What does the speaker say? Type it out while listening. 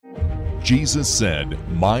Jesus said,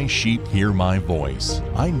 "My sheep hear my voice.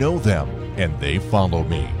 I know them, and they follow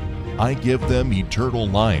me. I give them eternal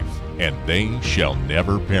life, and they shall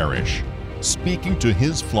never perish." Speaking to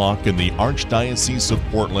his flock in the Archdiocese of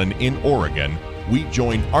Portland in Oregon, we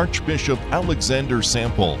join Archbishop Alexander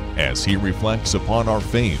Sample as he reflects upon our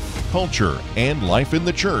faith, culture, and life in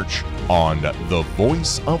the Church on The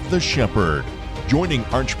Voice of the Shepherd. Joining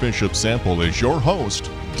Archbishop Sample is your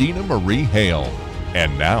host, Dina Marie Hale.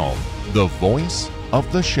 And now, The Voice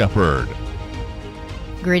of the Shepherd.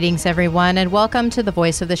 Greetings, everyone, and welcome to The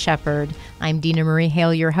Voice of the Shepherd. I'm Dina Marie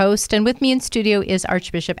Hale, your host, and with me in studio is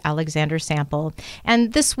Archbishop Alexander Sample.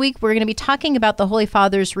 And this week, we're going to be talking about the Holy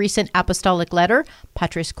Father's recent apostolic letter,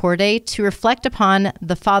 Patris Corde, to reflect upon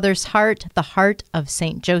the Father's heart, the heart of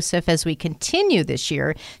St. Joseph, as we continue this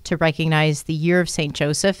year to recognize the year of St.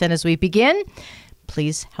 Joseph. And as we begin,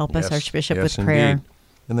 please help us, Archbishop, with prayer. Indeed.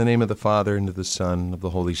 In the name of the Father, and of the Son, and of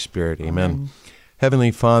the Holy Spirit. Amen.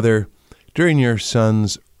 Heavenly Father, during your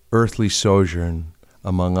Son's earthly sojourn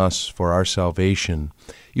among us for our salvation,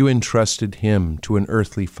 you entrusted him to an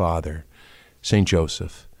earthly father, St.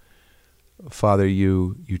 Joseph. Father,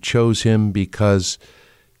 you chose him because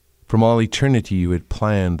from all eternity you had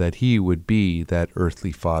planned that he would be that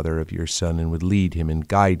earthly father of your Son and would lead him and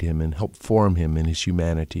guide him and help form him in his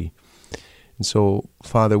humanity. And so,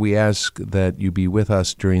 Father, we ask that you be with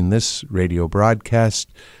us during this radio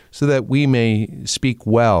broadcast so that we may speak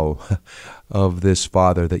well of this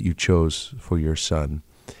Father that you chose for your Son,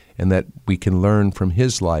 and that we can learn from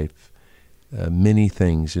his life many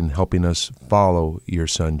things in helping us follow your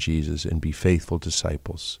Son, Jesus, and be faithful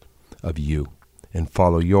disciples of you and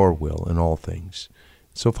follow your will in all things.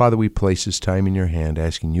 So, Father, we place this time in your hand,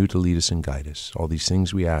 asking you to lead us and guide us. All these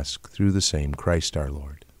things we ask through the same Christ our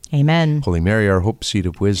Lord. Amen. Holy Mary, our hope, seat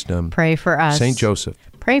of wisdom. Pray for us. Saint Joseph.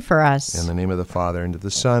 Pray for us. In the name of the Father, and of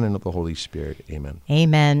the Son, and of the Holy Spirit. Amen.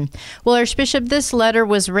 Amen. Well, Archbishop, this letter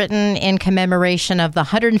was written in commemoration of the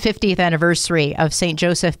 150th anniversary of St.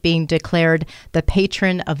 Joseph being declared the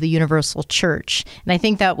patron of the Universal Church. And I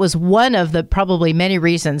think that was one of the probably many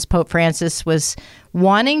reasons Pope Francis was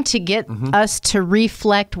wanting to get us to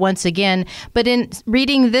reflect once again. But in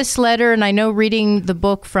reading this letter, and I know reading the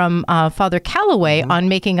book from Father Calloway on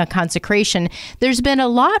making a consecration, there's been a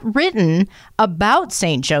lot written about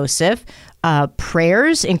St. Joseph,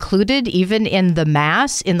 prayers included even in the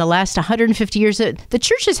Mass in the last 150 years. The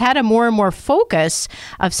Church has had a more and more focus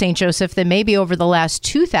of St. Joseph than maybe over the last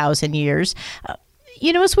 2,000 years.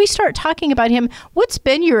 As we start talking about him, what's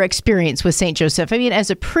been your experience with St. Joseph? I mean, as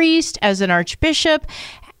a priest, as an archbishop,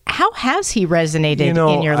 how has he resonated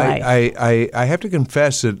in your life? I have to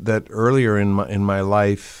confess that earlier in my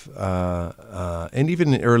life, and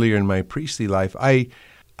even earlier in my priestly life, I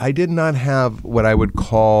did not have what I would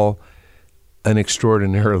call an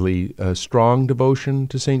extraordinarily strong devotion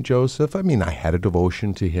to St. Joseph. I mean, I had a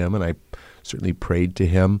devotion to him, and I certainly prayed to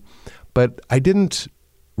him, but I didn't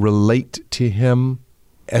relate to him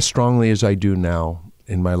as strongly as I do now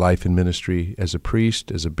in my life in ministry as a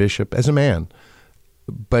priest, as a bishop, as a man.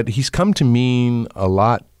 But he's come to mean a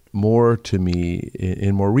lot more to me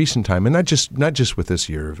in more recent time, and not just with this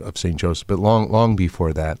year of St. Joseph, but long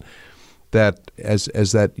before that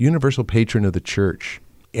as that universal patron of the Church,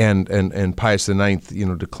 and Pius IX,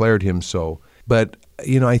 declared him so. But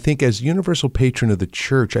I think as universal patron of the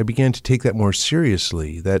Church, I began to take that more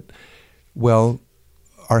seriously. That, well,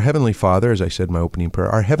 our Heavenly Father, as I said in my opening prayer,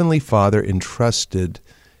 our Heavenly Father entrusted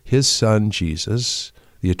his Son, Jesus,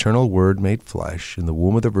 the eternal Word made flesh in the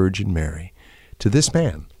womb of the Virgin Mary, to this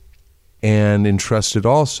man, and entrusted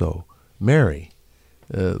also Mary,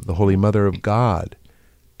 the Holy Mother of God,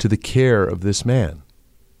 to the care of this man.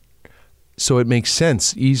 So it makes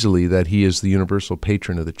sense easily that he is the universal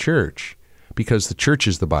patron of the Church, because the Church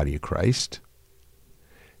is the body of Christ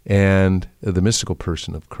and the mystical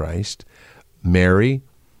person of Christ. Mary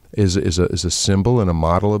is a symbol and a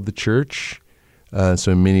model of the Church.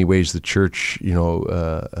 So in many ways, the Church,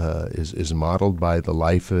 is modeled by the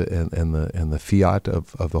life and the fiat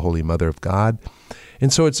of the Holy Mother of God.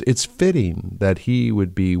 And so it's fitting that he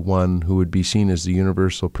would be one who would be seen as the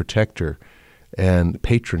universal protector and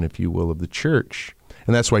patron, if you will, of the Church.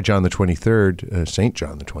 And that's why John the 23rd, St.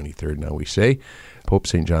 John the 23rd, now we say, Pope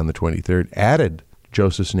St. John the 23rd, added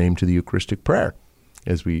Joseph's name to the Eucharistic prayer,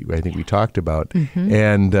 as I think we talked about.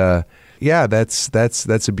 And that's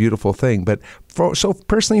a beautiful thing. But so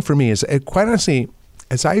personally for me, quite honestly,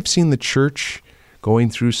 as I've seen the Church going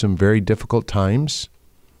through some very difficult times,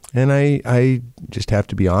 and I just have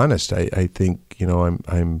to be honest, I think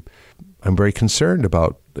I'm very concerned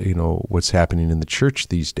about what's happening in the Church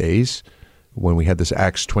these days. When we had this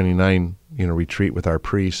Acts 29 retreat with our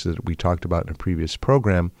priests that we talked about in a previous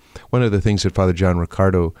program, one of the things that Father John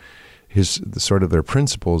Ricardo, sort of their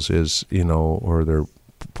principles is, or their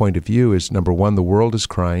point of view is, number one, the world is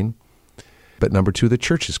crying, but number two, the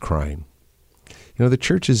church is crying. The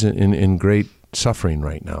church is in great suffering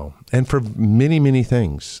right now, and for many, many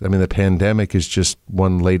things. I mean, the pandemic is just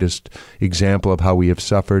one latest example of how we have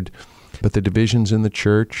suffered, but the divisions in the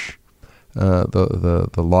church, the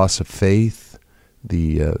loss of faith,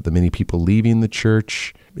 the many people leaving the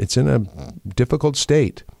church, it's in a difficult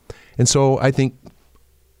state. And so I think,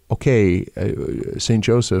 okay, St.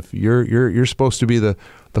 Joseph, you're supposed to be the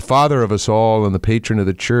father of us all and the patron of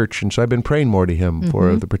the church, and so I've been praying more to him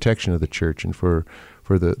for the protection of the church and for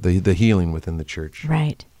the healing within the church.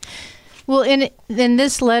 Right. Well, in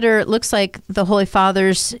this letter, it looks like the Holy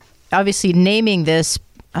Father's obviously naming this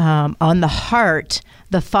on the heart.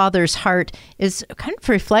 The Father's heart is kind of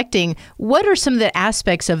reflecting what are some of the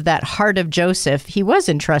aspects of that heart of Joseph. He was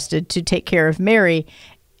entrusted to take care of Mary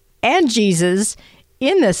and Jesus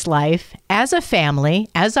in this life as a family,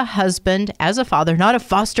 as a husband, as a father, not a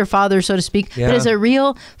foster father, so to speak, but as a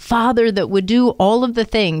real father that would do all of the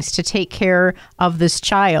things to take care of this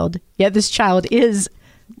child. Yet this child is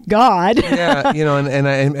God. Yeah, and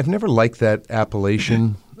I've never liked that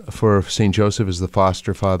appellation for St. Joseph as the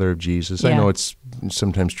foster father of Jesus. I know it's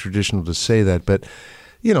sometimes traditional to say that, but,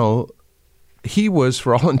 he was,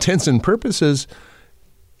 for all intents and purposes,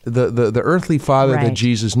 the earthly father that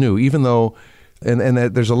Jesus knew, even though,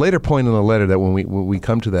 and there's a later point in the letter that when we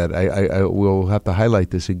come to that, I will have to highlight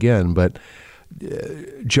this again, but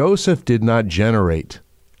Joseph did not generate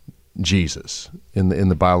Jesus in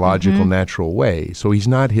the biological, natural way. So he's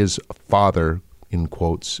not his father, in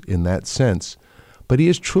quotes, in that sense, but he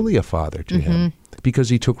is truly a father to him because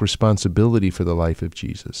he took responsibility for the life of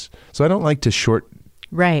Jesus. So I don't like to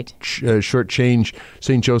shortchange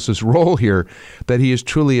St. Joseph's role here, that he is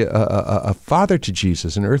truly a father to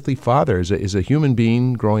Jesus, an earthly father, is a human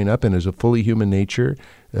being growing up and as a fully human nature,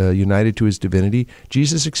 united to his divinity.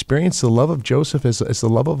 Jesus experienced the love of Joseph as the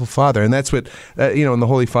love of a father. And that's what, and the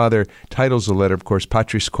Holy Father titles the letter, of course,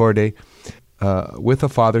 Patris Corde, with a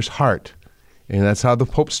father's heart. And that's how the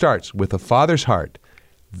Pope starts, with a father's heart.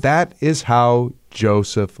 That is how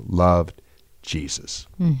Joseph loved Jesus.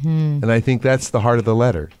 And I think that's the heart of the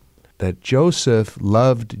letter, that Joseph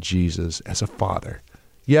loved Jesus as a father.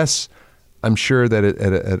 Yes, I'm sure that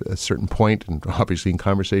at a certain point, and obviously in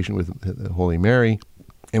conversation with Holy Mary,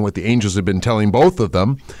 and what the angels have been telling both of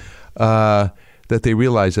them, that they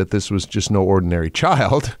realized that this was just no ordinary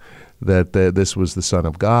child, that this was the Son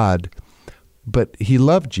of God. But he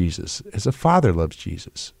loved Jesus as a father loves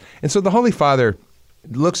Jesus. And so the Holy Father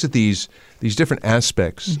looks at these different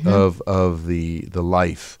aspects of the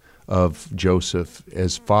life of Joseph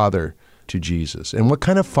as father to Jesus. And what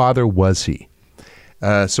kind of father was he?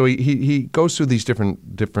 So he goes through these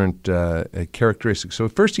different characteristics. So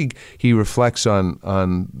first he reflects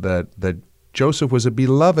on that Joseph was a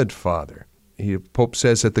beloved father. Pope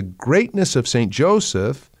says that the greatness of St.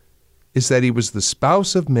 Joseph is that he was the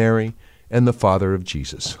spouse of Mary and the father of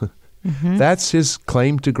Jesus. That's his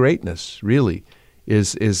claim to greatness, really,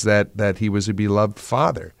 is that he was a beloved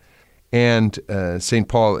father. And St.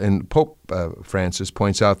 Paul and Pope Francis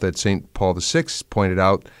points out that St. Paul VI pointed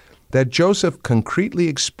out that Joseph concretely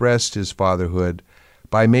expressed his fatherhood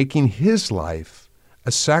by making his life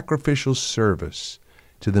a sacrificial service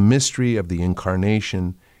to the mystery of the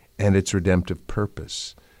Incarnation and its redemptive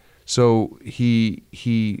purpose. So he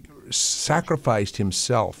sacrificed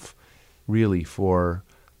himself really for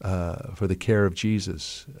the care of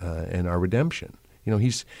Jesus and our redemption.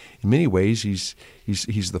 He's in many ways he's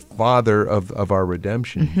the father of our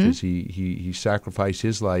redemption because he sacrificed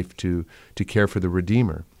his life to care for the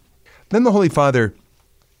Redeemer. Then the Holy Father,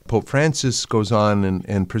 Pope Francis, goes on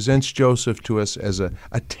and presents Joseph to us as a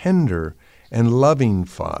tender and loving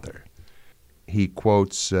father. He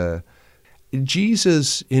quotes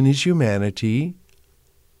Jesus in his humanity,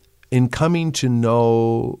 in coming to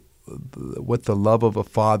know what the love of a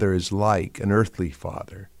father is like, an earthly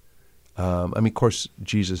father. Of course,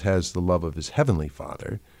 Jesus has the love of his heavenly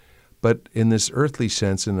Father, but in this earthly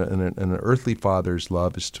sense, an earthly father's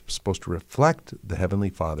love is supposed to reflect the heavenly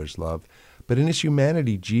Father's love. But in his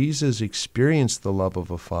humanity, Jesus experienced the love of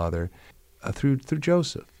a father through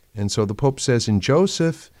Joseph. And so the Pope says, in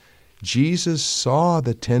Joseph, Jesus saw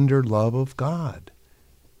the tender love of God.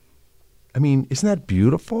 Isn't that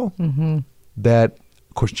beautiful? That,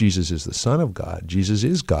 of course, Jesus is the Son of God. Jesus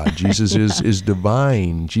is God. Jesus is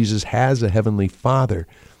divine. Jesus has a heavenly Father.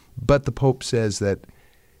 But the Pope says that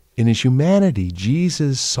in his humanity,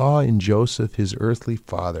 Jesus saw in Joseph, his earthly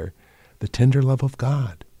father, the tender love of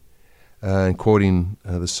God. And quoting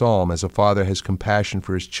the psalm, as a father has compassion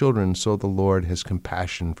for his children, so the Lord has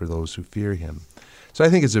compassion for those who fear him. So I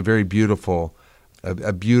think it's a very beautiful,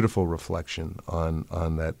 a beautiful reflection on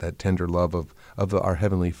that tender love of our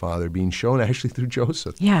Heavenly Father being shown actually through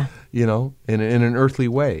Joseph. Yeah. In an earthly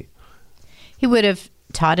way. He would have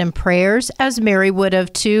taught him prayers, as Mary would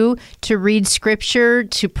have too, to read Scripture,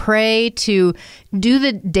 to pray, to do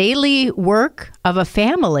the daily work of a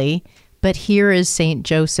family. But here is Saint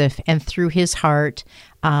Joseph, and through his heart,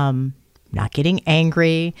 not getting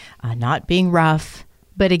angry, not being rough.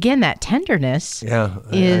 But again, that tenderness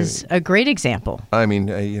is a great example. I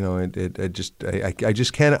mean, I just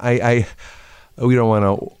can't. We don't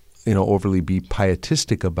want to, overly be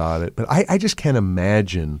pietistic about it, but I just can't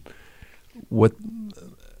imagine what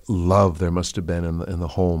love there must have been in the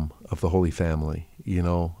home of the Holy Family.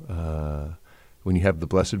 When you have the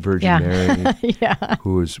Blessed Virgin Mary,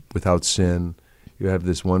 who is without sin, you have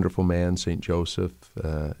this wonderful man, Saint Joseph,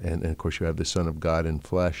 and of course you have the Son of God in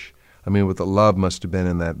flesh. I mean, what the love must have been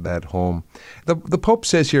in that home. The Pope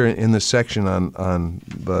says here in this section on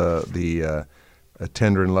the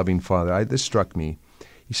tender and loving Father, this struck me.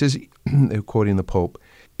 He says, quoting the Pope,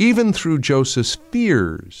 even through Joseph's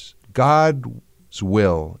fears, God's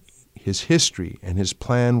will, his history, and his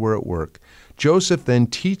plan were at work. Joseph then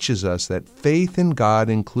teaches us that faith in God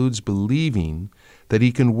includes believing that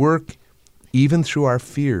he can work even through our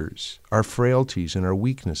fears, our frailties, and our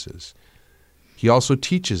weaknesses. He also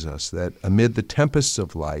teaches us that amid the tempests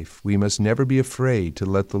of life, we must never be afraid to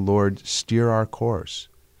let the Lord steer our course.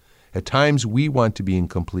 At times, we want to be in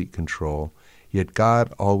complete control, yet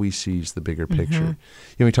God always sees the bigger picture.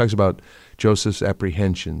 He talks about Joseph's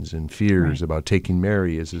apprehensions and fears about taking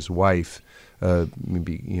Mary as his wife,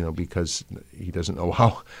 because he doesn't know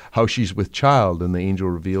how she's with child, and the angel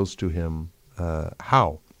reveals to him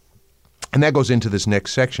how. And that goes into this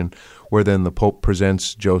next section, where then the Pope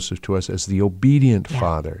presents Joseph to us as the obedient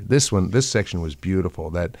father. This section was beautiful.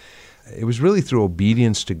 That it was really through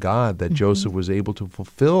obedience to God that Joseph was able to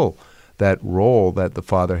fulfill that role that the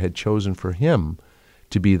Father had chosen for him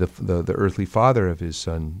to be the earthly father of his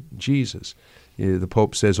son Jesus. The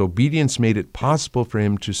Pope says obedience made it possible for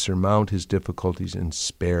him to surmount his difficulties and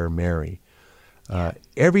spare Mary.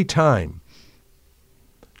 Every time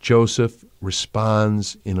Joseph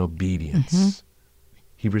responds in obedience.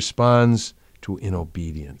 He responds in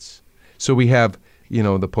obedience. So we have,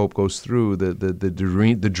 the Pope goes through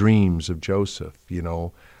the dreams of Joseph.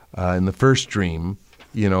 In the first dream,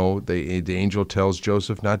 the angel tells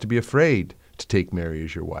Joseph not to be afraid to take Mary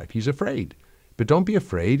as your wife. He's afraid. But don't be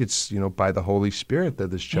afraid. It's, by the Holy Spirit that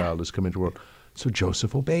this child has come into the world. So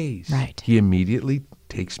Joseph obeys. Right. He immediately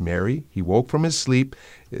takes Mary. He woke from his sleep.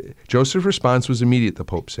 Joseph's response was immediate, the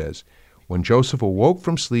Pope says. When Joseph awoke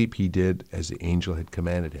from sleep, he did as the angel had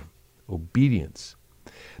commanded him. Obedience.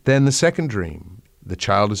 Then the second dream, the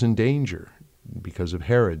child is in danger because of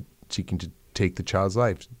Herod seeking to take the child's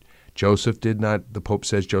life. The Pope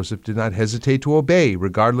says Joseph did not hesitate to obey,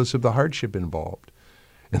 regardless of the hardship involved.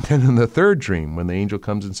 And then in the third dream, when the angel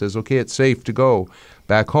comes and says, okay, it's safe to go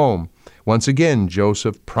back home, once again,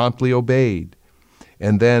 Joseph promptly obeyed.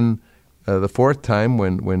 And then the fourth time,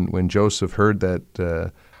 when Joseph heard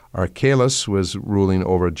that Archelaus was ruling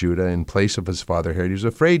over Judah in place of his father Herod, he was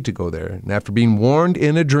afraid to go there. And after being warned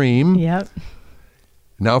in a dream,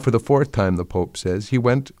 now for the fourth time, the Pope says, he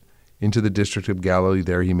went into the district of Galilee.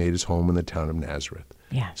 There he made his home in the town of Nazareth.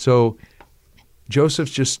 So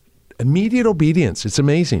Joseph's just immediate obedience. It's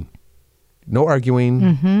amazing. No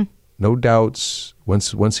arguing, no doubts.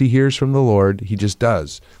 Once he hears from the Lord, he just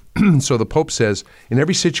does. So the Pope says, in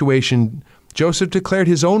every situation, Joseph declared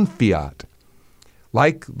his own fiat,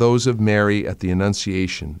 like those of Mary at the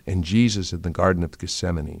Annunciation and Jesus in the Garden of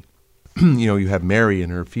Gethsemane. You have Mary in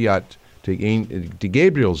her fiat to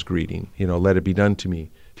Gabriel's greeting, let it be done to me.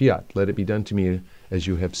 Fiat, let it be done to me as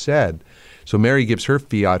you have said. So Mary gives her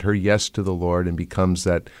fiat, her yes to the Lord, and becomes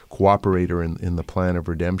that cooperator in the plan of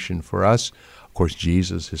redemption for us. Of course,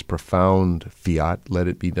 Jesus, his profound fiat, let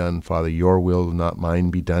it be done, Father, your will, not mine,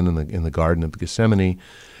 be done in the Garden of Gethsemane.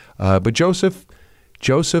 But Joseph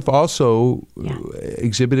also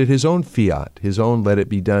exhibited his own fiat, his own let it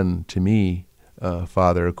be done to me,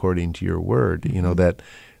 Father, according to your word.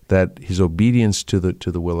 That his obedience to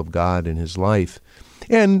the will of God in his life.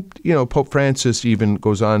 And, Pope Francis even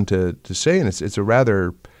goes on to say, and it's a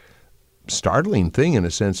rather startling thing in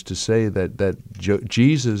a sense to say that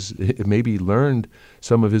Jesus maybe learned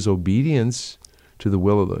some of his obedience to the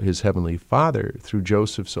will of his Heavenly Father through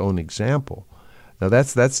Joseph's own example. Now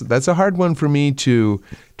that's a hard one for me to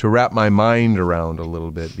wrap my mind around a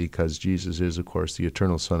little bit, because Jesus is, of course, the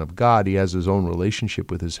eternal Son of God. He has his own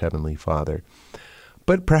relationship with his heavenly Father.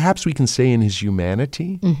 But perhaps we can say in his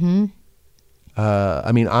humanity. Mm-hmm.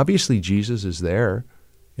 Obviously Jesus is there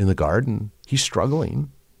in the garden. He's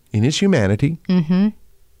struggling in his humanity. Mm-hmm.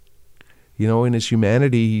 In his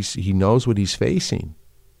humanity, he knows what he's facing.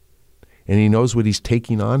 And he knows what he's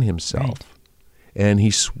taking on himself. Right. And he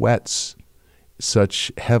sweats so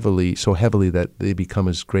heavily that they become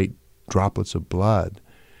as great droplets of blood.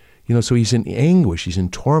 So he's in anguish, he's in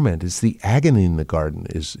torment. It's the agony in the garden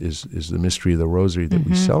is the mystery of the rosary that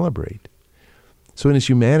we celebrate. So in his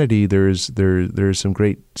humanity, there is some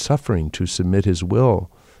great suffering to submit his will,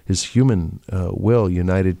 his human will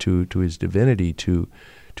united to his divinity, to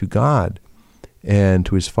God and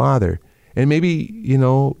to his Father. And maybe,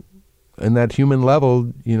 in that human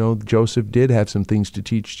level, Joseph did have some things to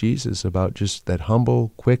teach Jesus about just that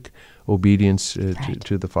humble, quick obedience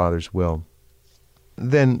to the Father's will.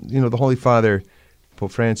 Then, the Holy Father,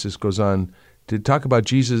 Pope Francis, goes on to talk about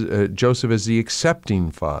Joseph as the accepting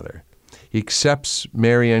father. He accepts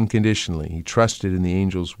Mary unconditionally. He trusted in the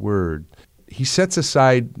angel's word. He sets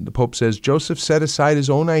aside, the Pope says, Joseph set aside his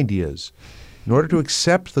own ideas in order to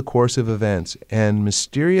accept the course of events, and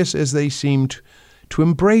mysterious as they seemed, to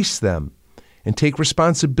embrace them and take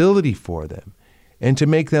responsibility for them and to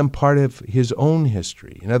make them part of his own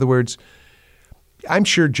history. In other words, I'm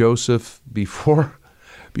sure Joseph, before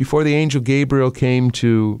the angel Gabriel came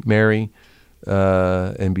to Mary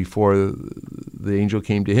and before the angel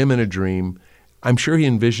came to him in a dream, I'm sure he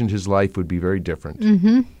envisioned his life would be very different.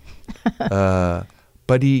 Mm-hmm.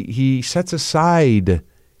 But he sets aside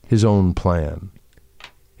his own plan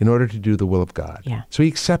in order to do the will of God. Yeah. So he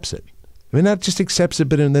accepts it. Not just accepts it,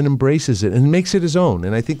 but then embraces it and makes it his own.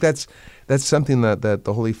 And I think that's something that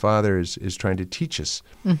the Holy Father is trying to teach us,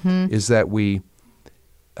 is that we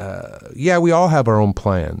all have our own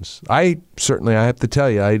plans. I have to tell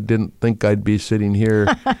you, I didn't think I'd be sitting here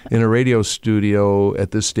in a radio studio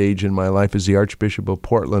at this stage in my life as the Archbishop of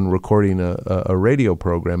Portland recording a radio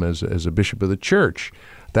program as a bishop of the church.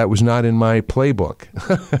 That was not in my playbook.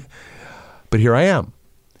 But here I am.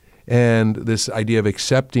 And this idea of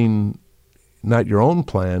accepting not your own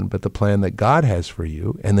plan, but the plan that God has for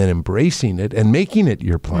you, and then embracing it and making it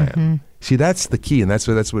your plan. Mm-hmm. See, that's the key, and that's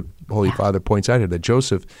what Holy Father points out here, that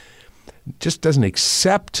Joseph just doesn't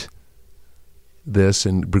accept this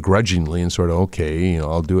and begrudgingly and sort of, okay,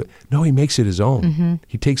 I'll do it. No, he makes it his own. Mm-hmm.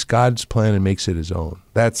 He takes God's plan and makes it his own.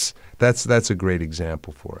 That's a great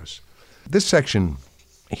example for us. This section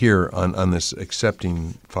here on this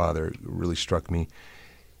accepting Father really struck me.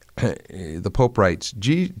 The Pope writes,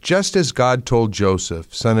 just as God told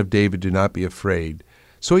Joseph, son of David, do not be afraid,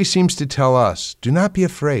 so he seems to tell us, do not be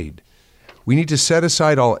afraid. We need to set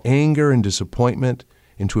aside all anger and disappointment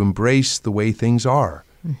and to embrace the way things are,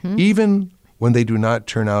 even when they do not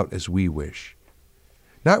turn out as we wish.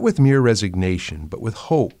 Not with mere resignation, but with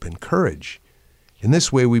hope and courage. In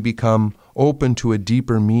this way we become open to a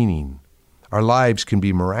deeper meaning. Our lives can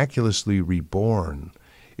be miraculously reborn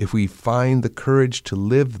if we find the courage to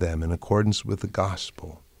live them in accordance with the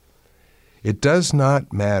gospel. It does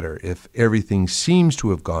not matter if everything seems to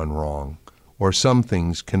have gone wrong, or some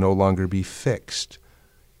things can no longer be fixed.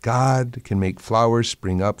 God can make flowers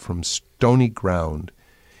spring up from stony ground.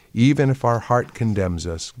 Even if our heart condemns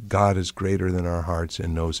us, God is greater than our hearts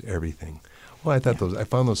and knows everything. Well, I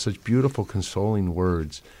found those such beautiful, consoling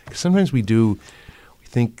words. Because sometimes we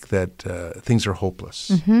think that things are hopeless.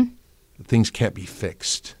 Mm-hmm. Things can't be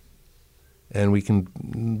fixed. And we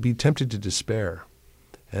can be tempted to despair.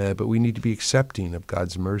 But we need to be accepting of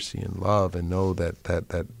God's mercy and love and know that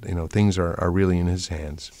things are really in his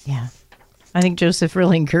hands. Yeah. I think Joseph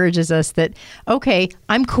really encourages us that, okay,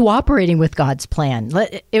 I'm cooperating with God's plan.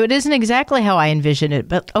 It isn't exactly how I envision it,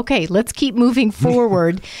 but okay, let's keep moving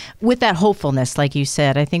forward with that hopefulness, like you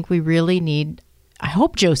said. I think we really need, I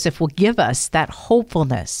hope Joseph will give us that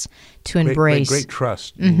hopefulness to embrace. Great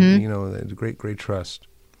trust. Mm-hmm. Great trust.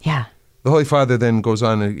 Yeah. The Holy Father then goes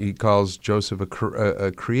on and he calls Joseph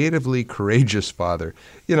a creatively courageous father.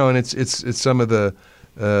 And it's some of the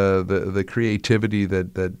creativity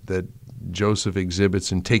that Joseph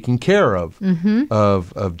exhibits in taking care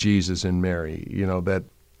of Jesus and Mary.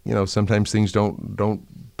 Sometimes things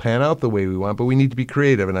don't pan out the way we want, but we need to be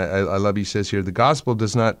creative. And I love, he says here, the gospel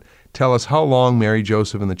does not tell us how long Mary,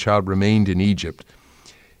 Joseph, and the child remained in Egypt.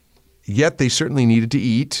 Yet they certainly needed to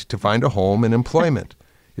eat, to find a home and employment.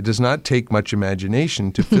 It does not take much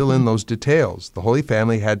imagination to fill in those details. The Holy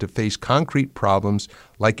Family had to face concrete problems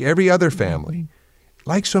like every other family.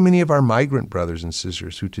 like so many of our migrant brothers and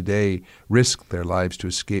sisters who today risk their lives to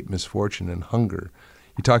escape misfortune and hunger.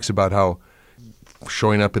 He talks about how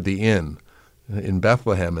showing up at the inn in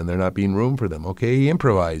Bethlehem and there not being room for them. Okay, he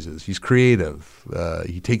improvises. He's creative.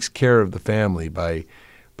 He takes care of the family by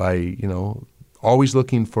always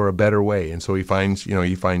looking for a better way. And so he finds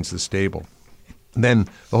the stable. And then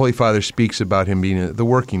the Holy Father speaks about him being the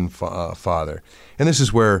working father. And this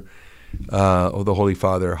is where the Holy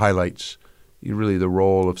Father highlights really the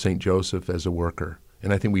role of St. Joseph as a worker.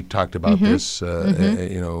 And I think we talked about this,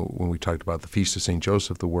 when we talked about the Feast of St.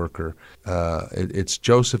 Joseph, the worker. It's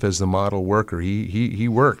Joseph as the model worker. He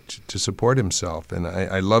worked to support himself. And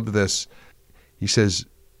I love this. He says,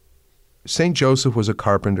 St. Joseph was a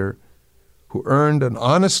carpenter who earned an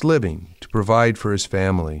honest living to provide for his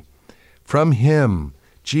family. From him,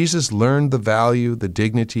 Jesus learned the value, the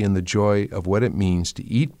dignity, and the joy of what it means to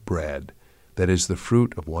eat bread that is the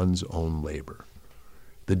fruit of one's own labor.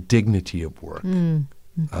 The dignity of work,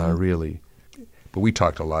 really. But we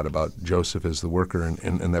talked a lot about Joseph as the worker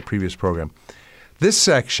in that previous program. This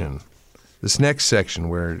next section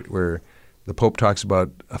where the Pope talks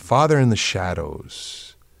about a father in the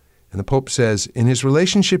shadows. And the Pope says, in his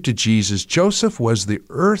relationship to Jesus, Joseph was the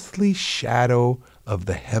earthly shadow of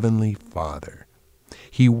the Heavenly Father.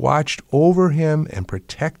 He watched over him and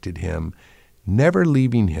protected him, never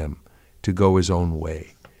leaving him to go his own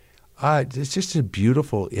way. It's just a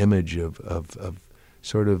beautiful image of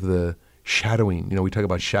sort of the shadowing. We talk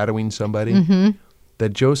about shadowing somebody.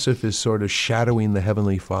 That Joseph is sort of shadowing the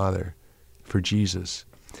Heavenly Father for Jesus.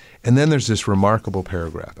 And then there's this remarkable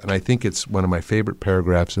paragraph, and I think it's one of my favorite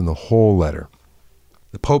paragraphs in the whole letter.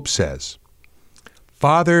 The Pope says,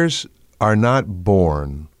 fathers are not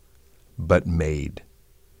born, but made.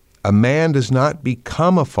 A man does not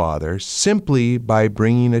become a father simply by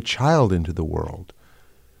bringing a child into the world,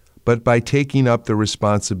 but by taking up the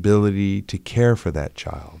responsibility to care for that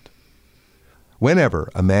child.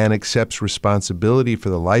 Whenever a man accepts responsibility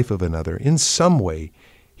for the life of another, in some way,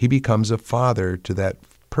 he becomes a father to that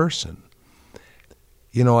person.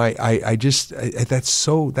 That's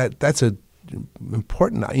an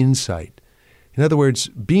important insight. In other words,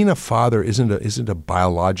 being a father isn't a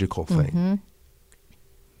biological thing.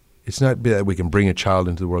 It's not that we can bring a child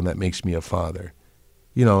into the world and that makes me a father.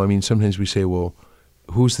 Sometimes we say, well,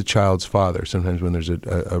 who's the child's father? Sometimes when there's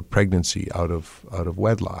a pregnancy out of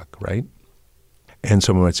wedlock, right? And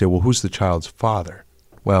someone might say, well, who's the child's father?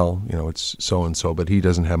 Well, it's so-and-so, but he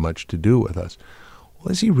doesn't have much to do with us.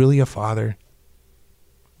 Well, is he really a father?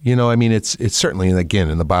 It's certainly, and again,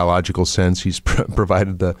 in the biological sense, he's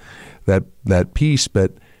provided that piece,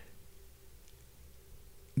 but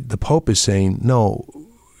the Pope is saying, no,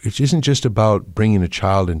 it isn't just about bringing a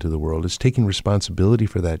child into the world. It's taking responsibility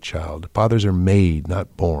for that child. Fathers are made,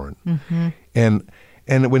 not born. And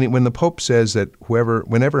when the Pope says that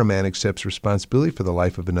whenever a man accepts responsibility for the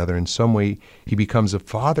life of another, in some way he becomes a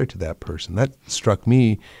father to that person, that struck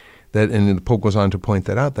me. And the Pope goes on to point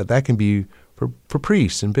that out, that can be for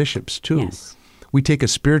priests and bishops too. Yes. We take a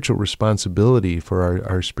spiritual responsibility for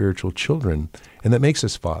our spiritual children, and that makes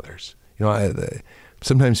us fathers.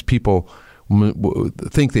 Sometimes people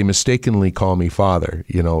think they mistakenly call me father.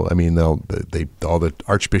 They'll the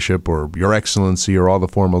Archbishop or Your Excellency or all the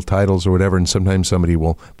formal titles or whatever, and sometimes somebody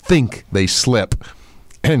will think they slip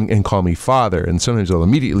and call me father, and sometimes they'll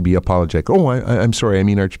immediately be apologetic. Oh, I'm sorry, I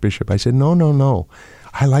mean Archbishop. I said, no.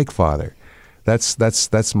 I like father.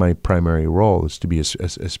 That's my primary role, is to be a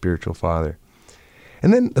spiritual father.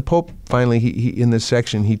 And then the Pope finally, he in this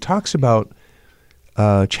section, he talks about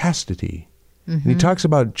chastity. And he talks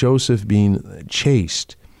about Joseph being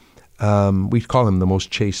chaste. We call him the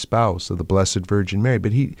most chaste spouse of the Blessed Virgin Mary.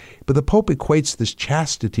 But the Pope equates this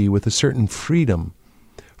chastity with a certain freedom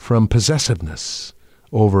from possessiveness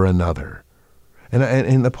over another.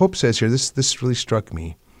 And the Pope says here, this really struck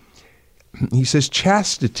me. He says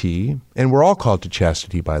chastity, and we're all called to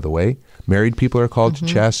chastity, by the way. Married people are called to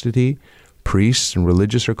chastity. Priests and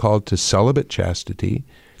religious are called to celibate chastity.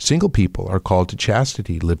 Single people are called to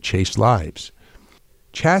chastity, live chaste lives.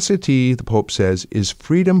 Chastity, the Pope says, is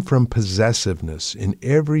freedom from possessiveness in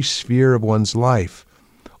every sphere of one's life.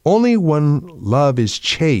 Only when love is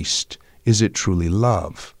chaste is it truly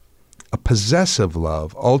love. A possessive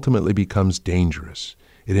love ultimately becomes dangerous.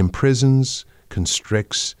 It imprisons,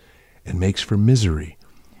 constricts, and makes for misery.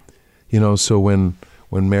 So when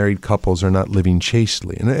married couples are not living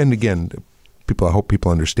chastely, and again, I hope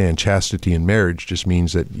people understand, chastity in marriage just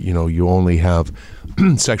means that you only have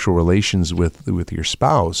sexual relations with your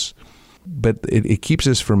spouse, but it keeps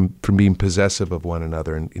us from being possessive of one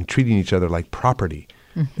another and treating each other like property.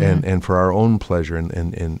 and for our own pleasure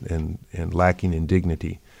and lacking in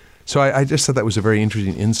dignity. So I just thought that was a very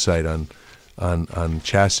interesting insight on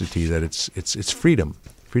chastity, that it's freedom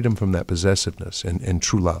from that possessiveness and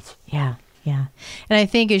true love. Yeah. Yeah. And I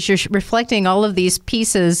think as you're reflecting all of these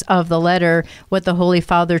pieces of the letter, what the Holy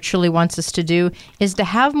Father truly wants us to do is to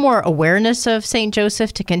have more awareness of St.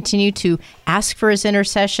 Joseph, to continue to ask for his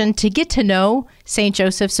intercession, to get to know St.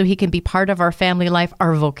 Joseph so he can be part of our family life,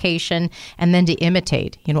 our vocation, and then to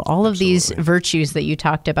imitate, all of these virtues that you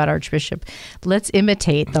talked about, Archbishop. Let's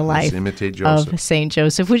imitate the life of St.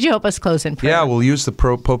 Joseph. Would you help us close in prayer? Yeah, we'll use the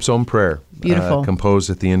Pope's own prayer. Beautiful. Composed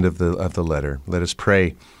at the end of the letter. Let us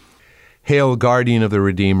pray. Hail, guardian of the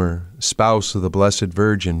Redeemer, spouse of the Blessed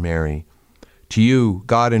Virgin Mary. To you,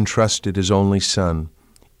 God entrusted his only Son.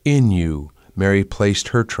 In you, Mary placed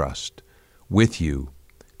her trust. With you,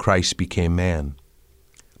 Christ became man.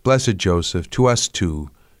 Blessed Joseph, to us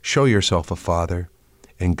too, show yourself a father,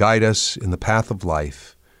 and guide us in the path of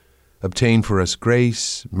life. Obtain for us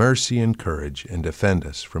grace, mercy, and courage, and defend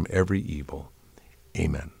us from every evil.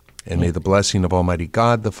 Amen. And may the blessing of Almighty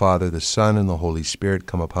God, the Father, the Son, and the Holy Spirit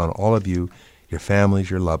come upon all of you, your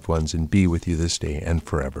families, your loved ones, and be with you this day and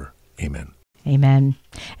forever. Amen. Amen.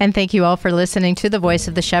 And thank you all for listening to The Voice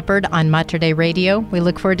of the Shepherd on Mater Dei Radio. We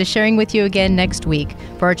look forward to sharing with you again next week.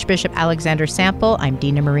 For Archbishop Alexander Sample, I'm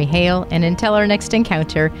Dina Marie Hale, and until our next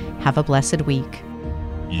encounter, have a blessed week.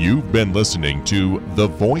 You've been listening to The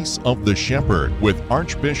Voice of the Shepherd with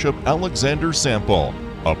Archbishop Alexander Sample,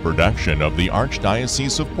 a production of the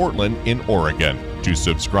Archdiocese of Portland in Oregon. To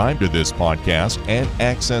subscribe to this podcast and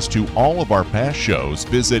access to all of our past shows,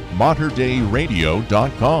 visit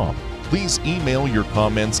materdeiradio.com. Please email your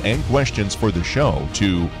comments and questions for the show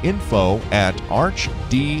to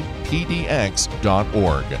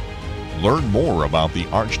info@archdpdx.org. Learn more about the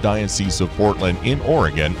Archdiocese of Portland in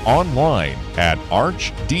Oregon online at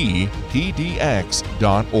archdpdx.org.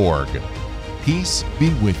 Peace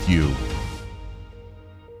be with you.